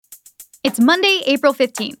It's Monday, April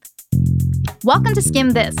 15th. Welcome to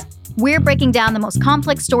Skim This. We're breaking down the most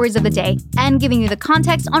complex stories of the day and giving you the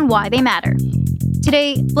context on why they matter.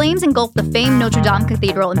 Today, flames engulf the famed Notre Dame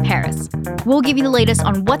Cathedral in Paris. We'll give you the latest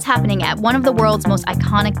on what's happening at one of the world's most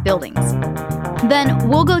iconic buildings. Then,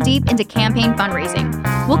 we'll go deep into campaign fundraising.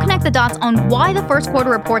 We'll connect the dots on why the first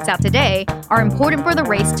quarter reports out today are important for the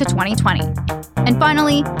race to 2020. And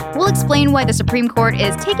finally, we'll explain why the Supreme Court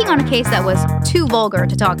is taking on a case that was too vulgar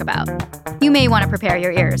to talk about. You may want to prepare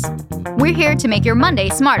your ears. We're here to make your Monday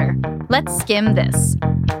smarter. Let's skim this.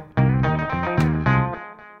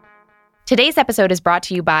 Today's episode is brought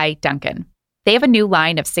to you by Dunkin'. They have a new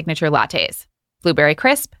line of signature lattes: Blueberry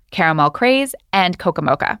Crisp, Caramel Craze, and Coca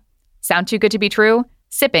Mocha. Sound too good to be true?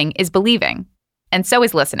 Sipping is believing. And so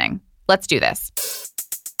is listening. Let's do this.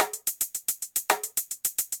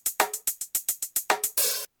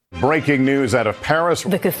 Breaking news out of Paris.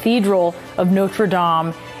 The Cathedral of Notre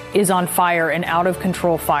Dame is on fire, an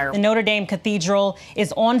out-of-control fire. The Notre Dame Cathedral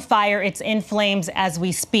is on fire. It's in flames as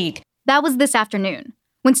we speak. That was this afternoon,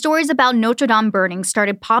 when stories about Notre Dame burning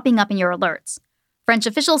started popping up in your alerts. French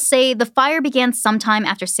officials say the fire began sometime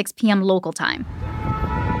after 6 p.m. local time.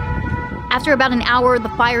 After about an hour, the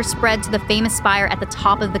fire spread to the famous spire at the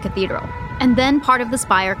top of the cathedral, and then part of the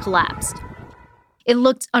spire collapsed. It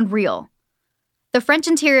looked unreal. The French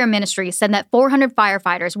Interior Ministry said that 400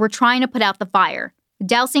 firefighters were trying to put out the fire,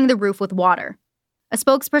 dousing the roof with water. A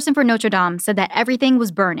spokesperson for Notre Dame said that everything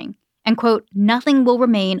was burning, and, quote, nothing will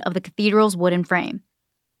remain of the cathedral's wooden frame,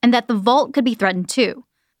 and that the vault could be threatened too.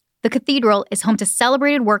 The cathedral is home to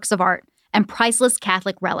celebrated works of art and priceless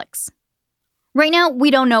Catholic relics. Right now,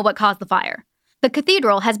 we don't know what caused the fire. The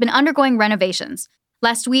cathedral has been undergoing renovations.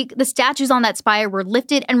 Last week, the statues on that spire were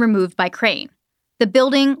lifted and removed by crane. The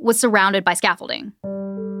building was surrounded by scaffolding.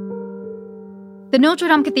 The Notre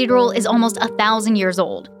Dame Cathedral is almost 1,000 years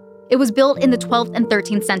old. It was built in the 12th and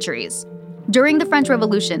 13th centuries. During the French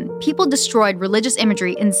Revolution, people destroyed religious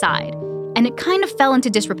imagery inside, and it kind of fell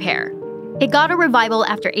into disrepair. It got a revival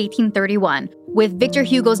after 1831 with Victor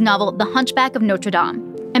Hugo's novel The Hunchback of Notre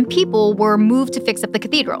Dame, and people were moved to fix up the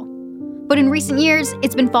cathedral. But in recent years,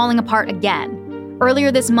 it's been falling apart again.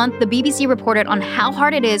 Earlier this month, the BBC reported on how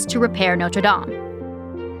hard it is to repair Notre Dame.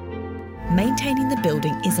 Maintaining the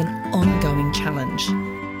building is an ongoing challenge.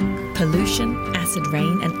 Pollution, acid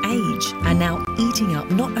rain, and age are now eating up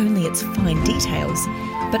not only its fine details,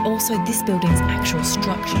 but also this building's actual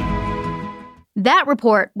structure. That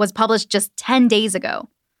report was published just 10 days ago.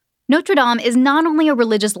 Notre Dame is not only a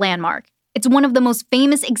religious landmark, it's one of the most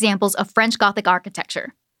famous examples of French Gothic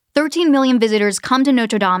architecture. 13 million visitors come to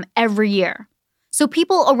Notre Dame every year. So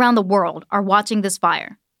people around the world are watching this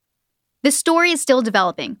fire. This story is still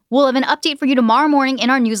developing. We'll have an update for you tomorrow morning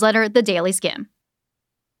in our newsletter, The Daily Skim.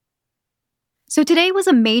 So today was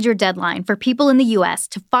a major deadline for people in the U.S.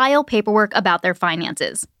 to file paperwork about their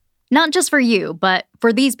finances. Not just for you, but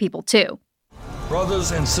for these people too.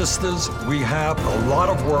 Brothers and sisters, we have a lot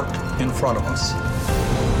of work in front of us.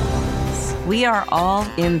 We are all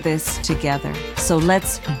in this together, so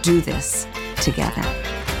let's do this together.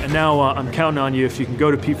 And now I'm counting on you. If you can go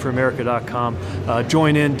to PeteForAmerica.com,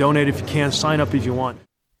 join in, donate if you can, sign up if you want.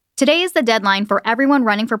 Today is the deadline for everyone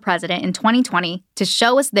running for president in 2020 to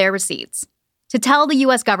show us their receipts, to tell the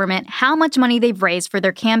U.S. government how much money they've raised for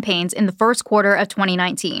their campaigns in the first quarter of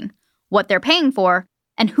 2019, what they're paying for,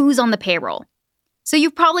 and who's on the payroll. So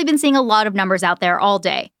you've probably been seeing a lot of numbers out there all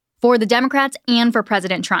day, for the Democrats and for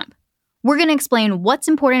President Trump. We're going to explain what's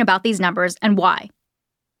important about these numbers and why.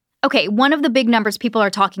 Okay, one of the big numbers people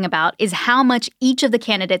are talking about is how much each of the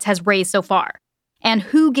candidates has raised so far, and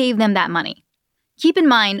who gave them that money. Keep in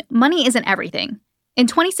mind, money isn't everything. In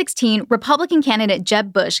 2016, Republican candidate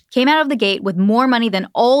Jeb Bush came out of the gate with more money than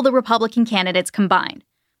all the Republican candidates combined.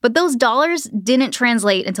 But those dollars didn't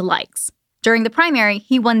translate into likes. During the primary,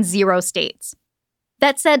 he won 0 states.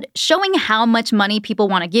 That said, showing how much money people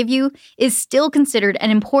want to give you is still considered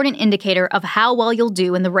an important indicator of how well you'll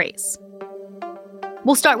do in the race.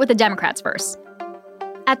 We'll start with the Democrats first.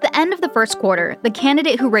 At the end of the first quarter, the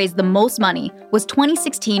candidate who raised the most money was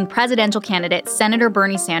 2016 presidential candidate Senator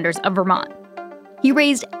Bernie Sanders of Vermont. He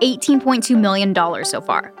raised $18.2 million so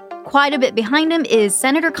far. Quite a bit behind him is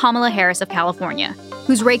Senator Kamala Harris of California,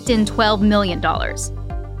 who's raked in $12 million.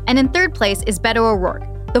 And in third place is Beto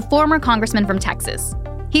O'Rourke, the former congressman from Texas.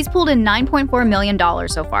 He's pulled in $9.4 million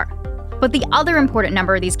so far. But the other important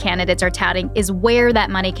number these candidates are touting is where that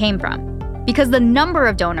money came from, because the number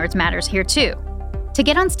of donors matters here too. To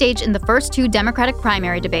get on stage in the first 2 Democratic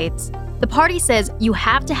primary debates, the party says you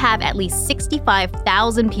have to have at least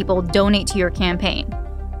 65,000 people donate to your campaign,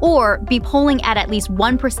 or be polling at least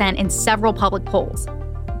 1% in several public polls.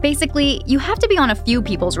 Basically, you have to be on a few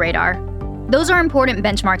people's radar. Those are important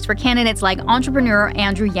benchmarks for candidates like entrepreneur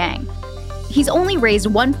Andrew Yang. He's only raised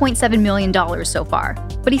 $1.7 million so far,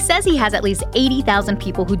 but he says he has at least 80,000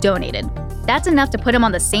 people who donated. That's enough to put him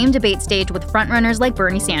on the same debate stage with frontrunners like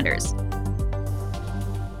Bernie Sanders.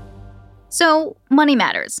 So, money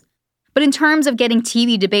matters. But in terms of getting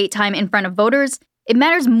TV debate time in front of voters, it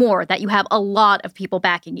matters more that you have a lot of people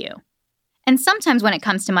backing you. And sometimes when it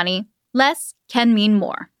comes to money, less can mean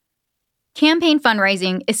more. Campaign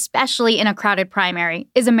fundraising, especially in a crowded primary,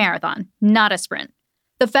 is a marathon, not a sprint.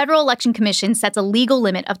 The Federal Election Commission sets a legal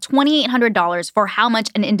limit of $2,800 for how much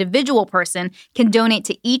an individual person can donate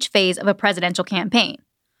to each phase of a presidential campaign.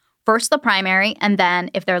 First the primary, and then,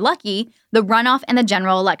 if they're lucky, the runoff and the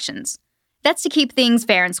general elections. That's to keep things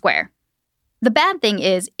fair and square. The bad thing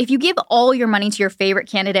is, if you give all your money to your favorite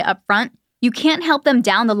candidate up front, you can't help them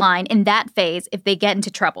down the line in that phase if they get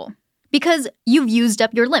into trouble, because you've used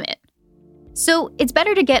up your limit. So it's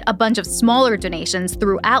better to get a bunch of smaller donations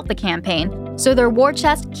throughout the campaign so their war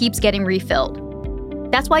chest keeps getting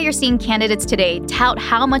refilled. That's why you're seeing candidates today tout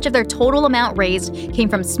how much of their total amount raised came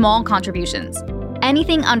from small contributions,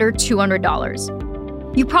 anything under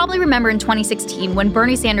 $200. You probably remember in 2016 when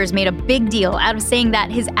Bernie Sanders made a big deal out of saying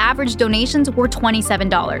that his average donations were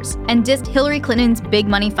 $27 and dissed Hillary Clinton's big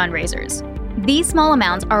money fundraisers. These small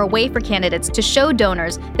amounts are a way for candidates to show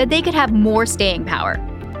donors that they could have more staying power,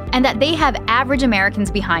 and that they have average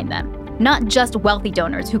Americans behind them, not just wealthy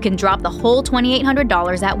donors who can drop the whole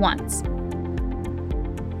 $2,800 at once.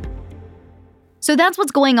 So that's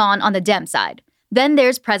what's going on the Dem side. Then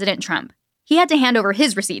there's President Trump. He had to hand over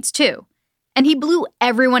his receipts too. And he blew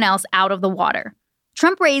everyone else out of the water.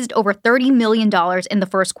 Trump raised over $30 million in the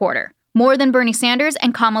first quarter, more than Bernie Sanders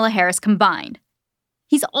and Kamala Harris combined.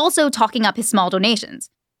 He's also talking up his small donations.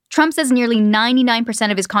 Trump says nearly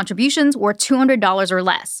 99% of his contributions were $200 or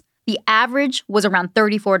less. The average was around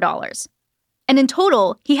 $34. And in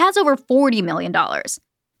total, he has over $40 million.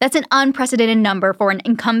 That's an unprecedented number for an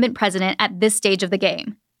incumbent president at this stage of the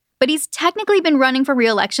game. But he's technically been running for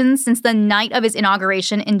re-election since the night of his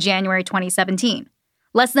inauguration in January 2017.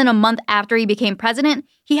 Less than a month after he became president,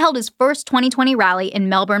 he held his first 2020 rally in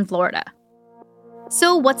Melbourne, Florida.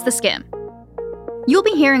 So what's the skim? You'll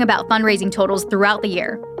be hearing about fundraising totals throughout the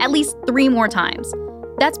year, at least 3 more times.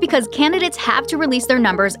 That's because candidates have to release their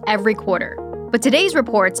numbers every quarter. But today's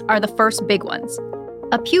reports are the first big ones.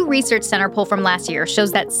 A Pew Research Center poll from last year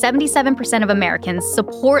shows that 77% of Americans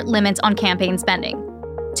support limits on campaign spending,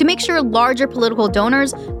 to make sure larger political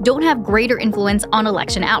donors don't have greater influence on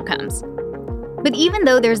election outcomes. But even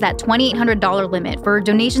though there's that $2,800 limit for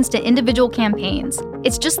donations to individual campaigns,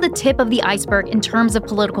 it's just the tip of the iceberg in terms of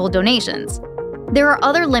political donations. There are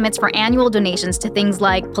other limits for annual donations to things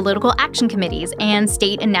like political action committees and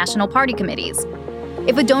state and national party committees.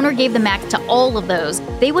 If a donor gave the max to all of those,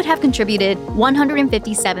 they would have contributed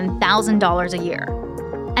 $157,000 a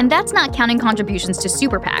year. And that's not counting contributions to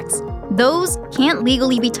super PACs. Those can't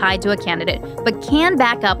legally be tied to a candidate, but can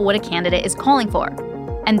back up what a candidate is calling for.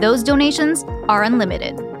 And those donations are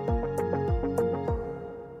unlimited.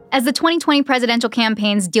 As the 2020 presidential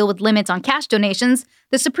campaigns deal with limits on cash donations,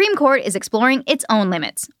 the Supreme Court is exploring its own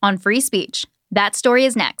limits on free speech. That story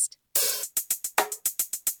is next.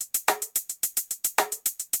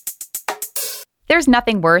 There's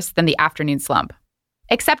nothing worse than the afternoon slump,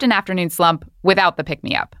 except an afternoon slump without the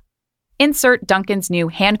pick-me-up. Insert Dunkin's new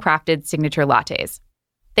handcrafted signature lattes.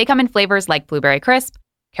 They come in flavors like blueberry crisp,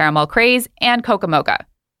 caramel craze, and cocoa mocha.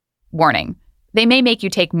 Warning, they may make you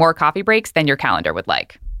take more coffee breaks than your calendar would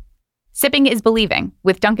like. Sipping is believing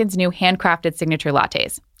with Dunkin's new handcrafted signature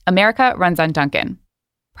lattes. America runs on Dunkin'.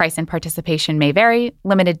 Price and participation may vary.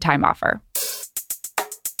 Limited time offer.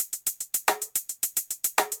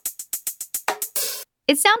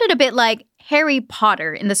 It sounded a bit like Harry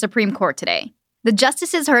Potter in the Supreme Court today. The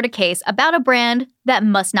justices heard a case about a brand that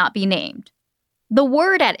must not be named. The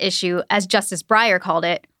word at issue, as Justice Breyer called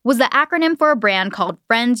it, was the acronym for a brand called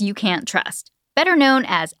Friends You Can't Trust, better known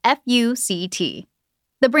as FUCT.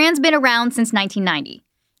 The brand's been around since 1990.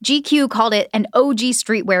 GQ called it an OG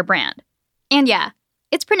streetwear brand. And yeah,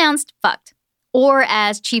 it's pronounced fucked. Or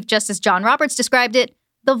as Chief Justice John Roberts described it,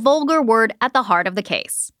 the vulgar word at the heart of the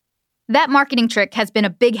case. That marketing trick has been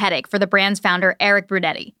a big headache for the brand's founder, Eric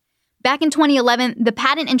Brunetti. Back in 2011, the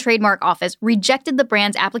Patent and Trademark Office rejected the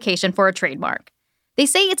brand's application for a trademark. They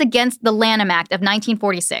say it's against the Lanham Act of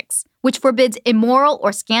 1946, which forbids immoral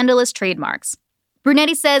or scandalous trademarks.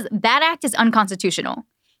 Brunetti says that act is unconstitutional.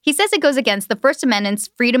 He says it goes against the First Amendment's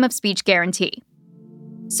freedom of speech guarantee.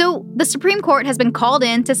 So, the Supreme Court has been called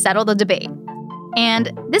in to settle the debate.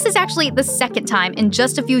 And this is actually the second time in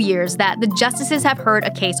just a few years that the justices have heard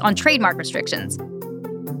a case on trademark restrictions.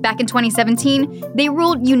 Back in 2017, they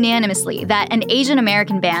ruled unanimously that an Asian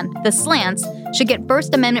American band, the Slants, should get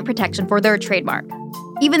First Amendment protection for their trademark,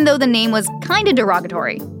 even though the name was kind of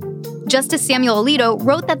derogatory. Justice Samuel Alito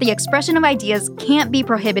wrote that the expression of ideas can't be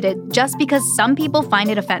prohibited just because some people find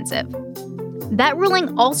it offensive. That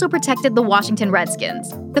ruling also protected the Washington Redskins.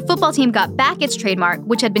 The football team got back its trademark,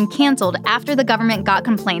 which had been canceled after the government got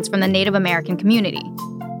complaints from the Native American community.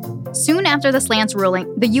 Soon after the Slants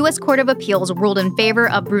ruling, the U.S. Court of Appeals ruled in favor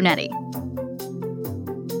of Brunetti.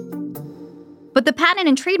 But the Patent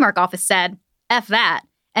and Trademark Office said, F that,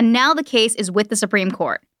 and now the case is with the Supreme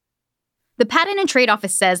Court. The Patent and Trade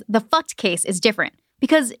Office says the fucked case is different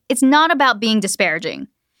because it's not about being disparaging.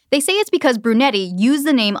 They say it's because Brunetti used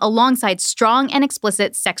the name alongside strong and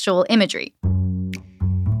explicit sexual imagery.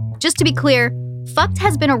 Just to be clear, fucked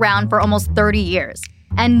has been around for almost 30 years,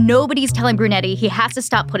 and nobody's telling Brunetti he has to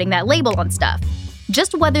stop putting that label on stuff,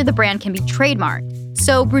 just whether the brand can be trademarked,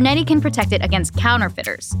 so Brunetti can protect it against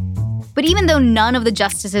counterfeiters. But even though none of the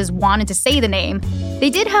justices wanted to say the name, they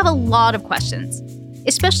did have a lot of questions,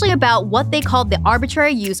 especially about what they called the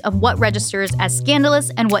arbitrary use of what registers as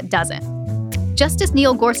scandalous and what doesn't. Justice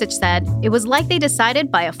Neil Gorsuch said it was like they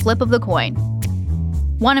decided by a flip of the coin.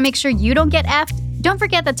 Want to make sure you don't get effed? Don't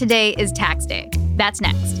forget that today is tax day. That's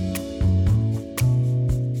next.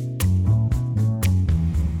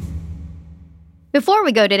 Before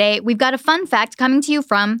we go today, we've got a fun fact coming to you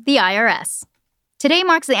from the IRS. Today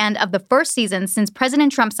marks the end of the first season since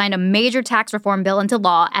President Trump signed a major tax reform bill into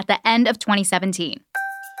law at the end of 2017.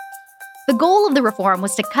 The goal of the reform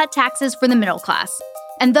was to cut taxes for the middle class.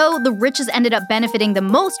 And though the richest ended up benefiting the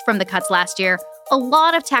most from the cuts last year, a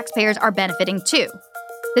lot of taxpayers are benefiting too.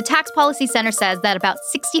 The Tax Policy Center says that about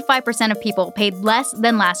 65% of people paid less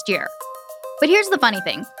than last year. But here's the funny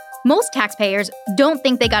thing. Most taxpayers don't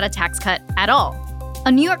think they got a tax cut at all.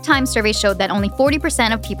 A New York Times survey showed that only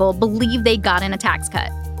 40% of people believe they got in a tax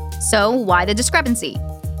cut. So why the discrepancy?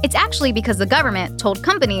 It's actually because the government told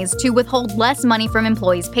companies to withhold less money from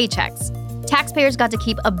employees' paychecks. Taxpayers got to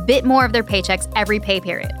keep a bit more of their paychecks every pay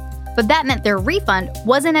period, but that meant their refund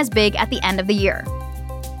wasn't as big at the end of the year.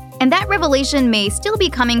 And that revelation may still be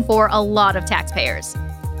coming for a lot of taxpayers.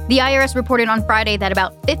 The IRS reported on Friday that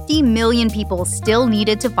about 50 million people still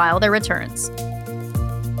needed to file their returns.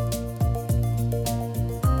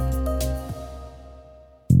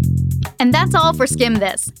 And that's all for Skim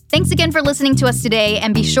This. Thanks again for listening to us today,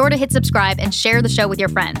 and be sure to hit subscribe and share the show with your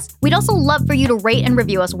friends. We'd also love for you to rate and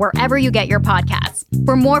review us wherever you get your podcasts.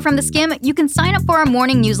 For more from The Skim, you can sign up for our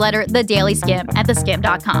morning newsletter, The Daily Skim, at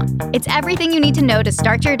theskim.com. It's everything you need to know to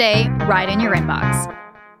start your day right in your inbox.